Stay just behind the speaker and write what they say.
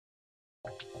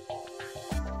Hey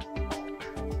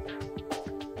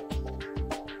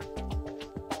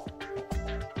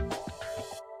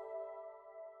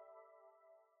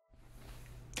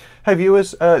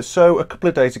viewers, so a couple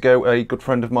of days ago a good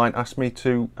friend of mine asked me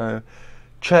to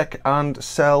check and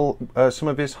sell some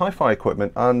of his hi-fi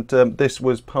equipment, and this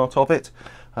was part of it.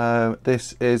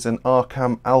 This is an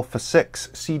Arcam Alpha 6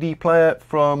 CD player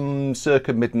from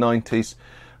circa mid-90s,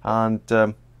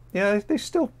 and yeah, they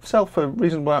still sell for a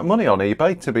reasonable amount of money on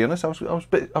eBay, to be honest. I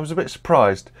was a bit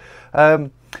surprised.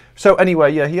 So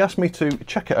anyway, yeah, he asked me to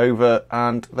check it over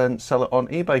and then sell it on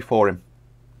eBay for him.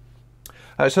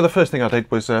 So the first thing I did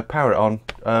was power it on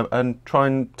and try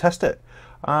and test it.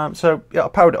 So yeah, I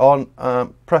powered it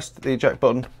on, pressed the eject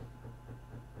button,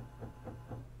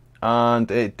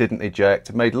 and it didn't eject.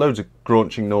 It made loads of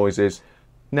grunching noises.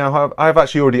 Now I've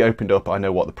actually already opened up. I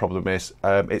know what the problem is.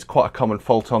 It's quite a common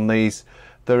fault on these.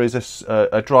 There is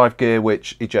a drive gear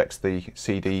which ejects the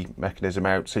CD mechanism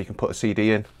out, so you can put a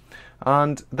CD in,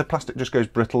 and the plastic just goes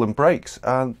brittle and breaks,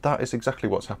 and that is exactly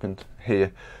what's happened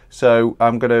here. So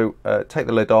I'm going to take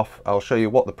the lid off, I'll show you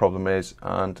what the problem is,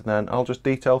 and then I'll just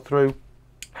detail through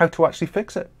how to actually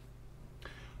fix it.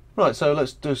 Right, so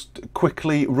let's just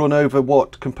quickly run over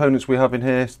what components we have in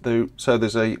here. So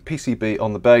there's a PCB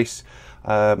on the base,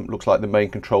 looks like the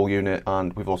main control unit,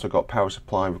 and we've also got power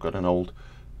supply. We've got an old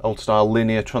style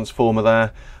linear transformer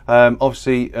there.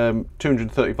 Obviously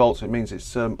 230 volts, it means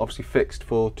it's obviously fixed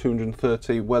for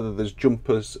 230. Whether there's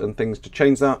jumpers and things to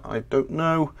change that, I don't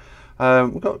know.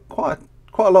 We've got quite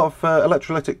a lot of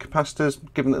electrolytic capacitors.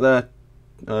 Given that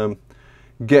they're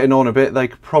getting on a bit, they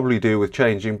could probably do with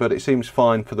changing, but it seems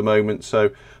fine for the moment. So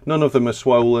none of them are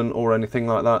swollen or anything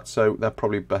like that, so they're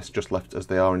probably best just left as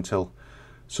they are until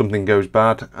something goes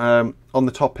bad. On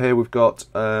the top here we've got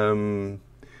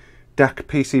DAC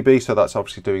PCB, so that's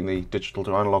obviously doing the digital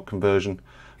to analog conversion,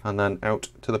 and then out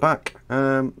to the back,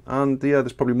 and yeah,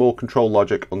 there's probably more control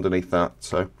logic underneath that.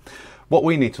 So what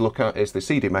we need to look at is the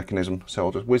CD mechanism, so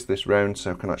I'll just whiz this round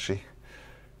so I can actually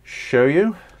show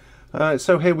you.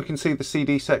 So here we can see the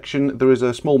CD section. There is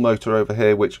a small motor over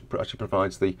here which actually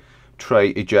provides the tray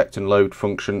eject and load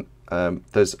function.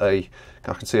 There's I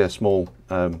can see a small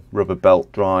rubber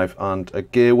belt drive and a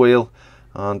gear wheel,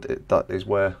 and that is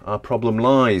where our problem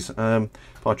lies.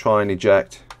 If I try and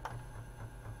eject,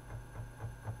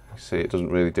 you see it doesn't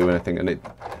really do anything, and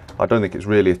I don't think it's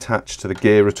really attached to the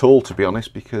gear at all, to be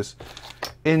honest, because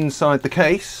inside the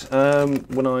case,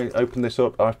 when I opened this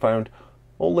up, I found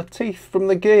all the teeth from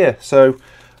the gear. So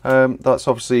that's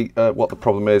obviously what the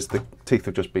problem is. The teeth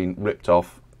have just been ripped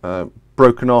off,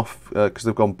 broken off because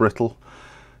they've gone brittle.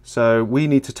 So we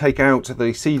need to take out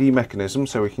the CD mechanism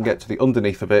so we can get to the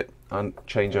underneath of it and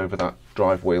change over that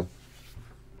drive wheel.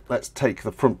 Let's take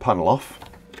the front panel off.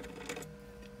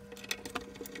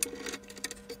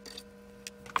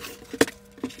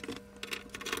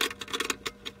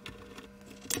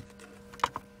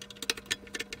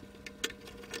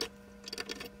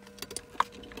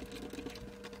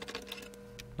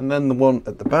 And then the one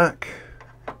at the back.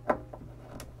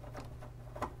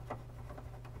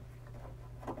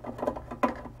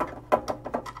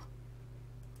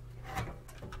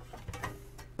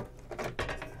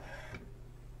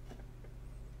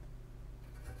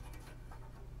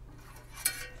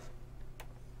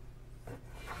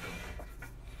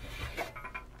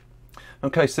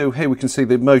 Okay, so here we can see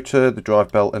the motor, the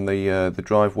drive belt, and the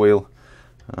drive wheel.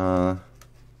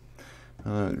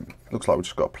 Looks like we've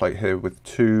just got a plate here with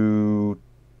two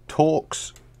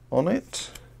Torx on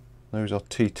it. Those are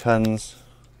T10s.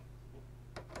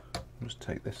 I'll just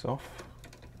take this off.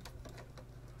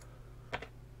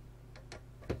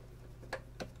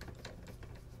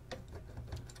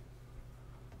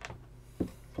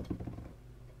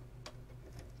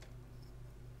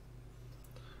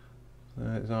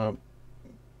 There's our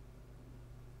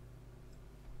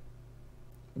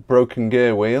broken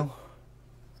gear wheel.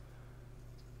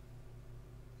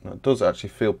 Now it does actually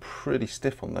feel pretty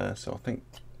stiff on there, so I think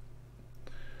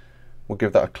we'll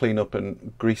give that a clean up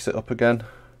and grease it up again.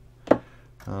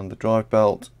 And the drive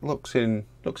belt looks in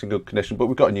good condition, but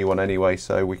we've got a new one anyway,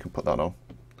 so we can put that on.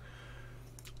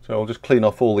 So I'll just clean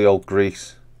off all the old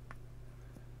grease.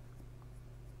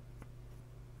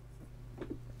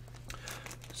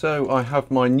 So I have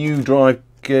my new drive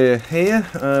gear here.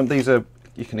 These are,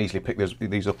 you can easily pick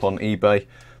these up on eBay.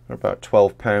 They're about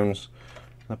 £12.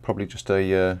 They're probably just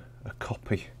a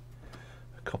copy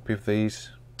of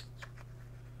these.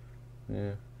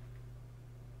 Yeah.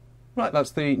 Right,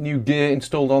 that's the new gear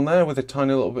installed on there with a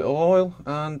tiny little bit of oil,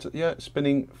 and yeah, it's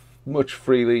spinning much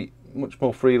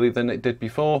more freely than it did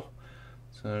before.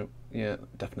 So yeah,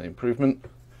 definite improvement.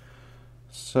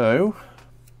 So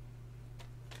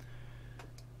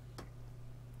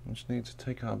just need to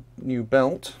take our new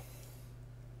belt,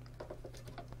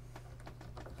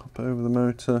 pop it over the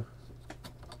motor,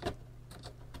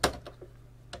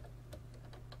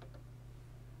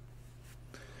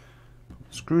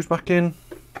 screws back in.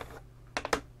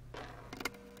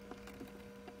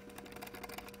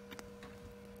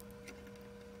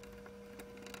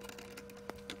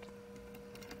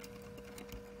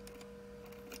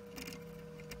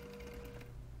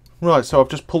 Right, so I've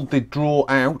just pulled the drawer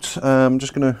out. I'm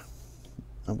just going to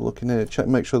have a look in here, check,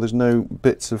 make sure there's no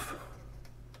bits of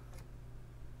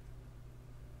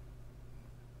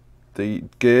the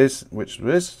gears, which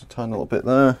there is, a tiny little bit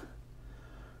there.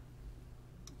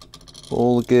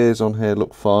 All the gears on here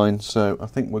look fine, so I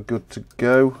think we're good to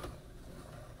go.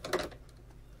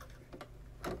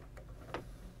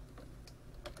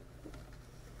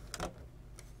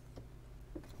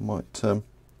 Might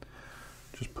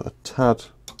just put a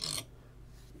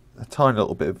tiny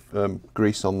little bit of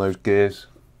grease on those gears.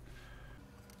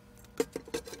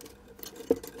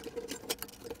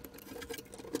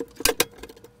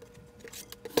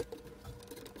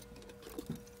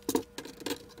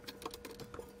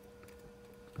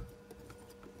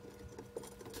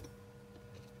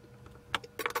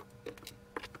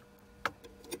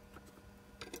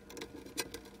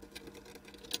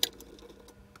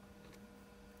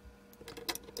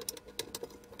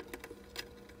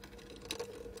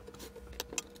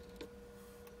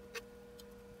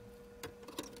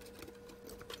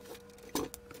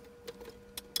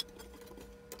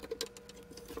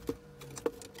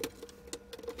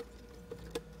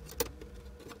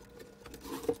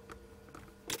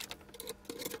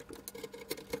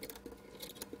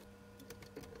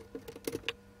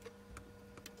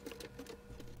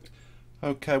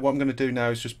 Okay, what I'm going to do now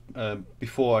is just,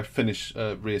 before I finish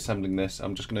reassembling this,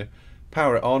 I'm just going to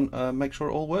power it on, make sure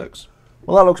it all works.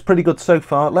 Well, that looks pretty good so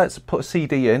far. Let's put a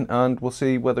CD in and we'll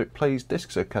see whether it plays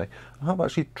discs okay. I have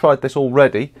actually tried this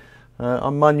already. I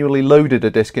manually loaded a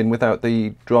disc in without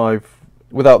the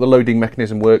loading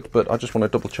mechanism worked, but I just want to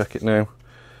double check it now.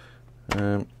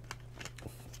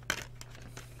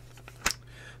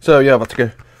 So yeah, I've had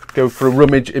to go for a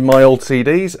rummage in my old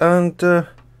CDs, and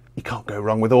you can't go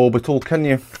wrong with Orbital, can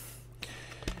you?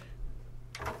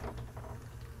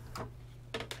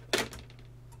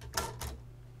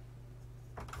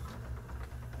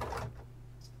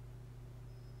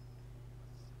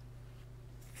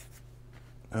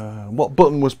 What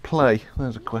button was play?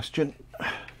 There's a question.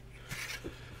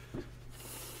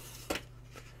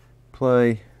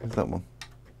 Play, is that one?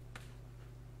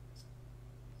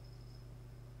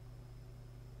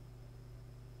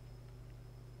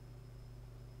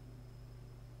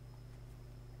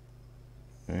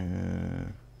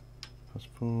 Fast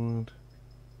forward.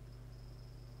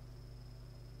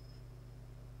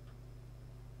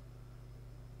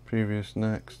 Previous,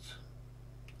 next.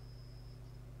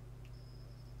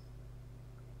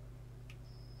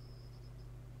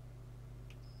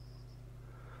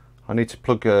 I need to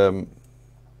plug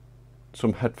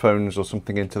some headphones or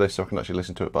something into this so I can actually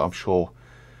listen to it, but I'm sure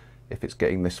if it's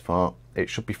getting this far, it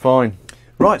should be fine.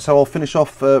 Right, so I'll finish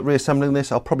off reassembling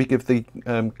this. I'll probably give the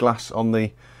glass on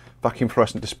the vacuum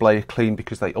fluorescent display a clean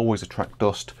because they always attract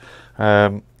dust,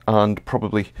 and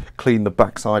probably clean the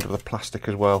backside of the plastic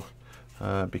as well,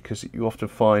 because you often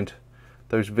find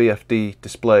those VFD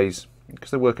displays,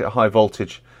 because they work at a high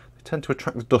voltage, they tend to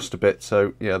attract the dust a bit.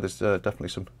 So yeah, there's definitely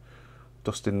some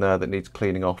dust in there that needs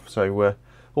cleaning off, so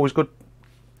always good.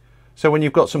 So when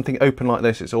you've got something open like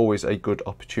this, it's always a good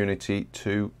opportunity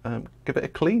to give it a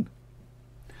clean.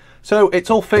 So it's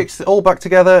all fixed, all back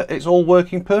together, it's all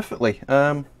working perfectly.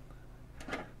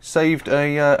 Saved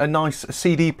a nice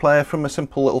CD player from a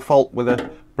simple little fault with a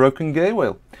broken gear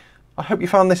wheel. I hope you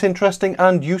found this interesting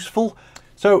and useful.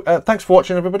 So thanks for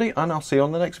watching everybody, and I'll see you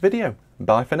on the next video.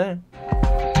 Bye for now.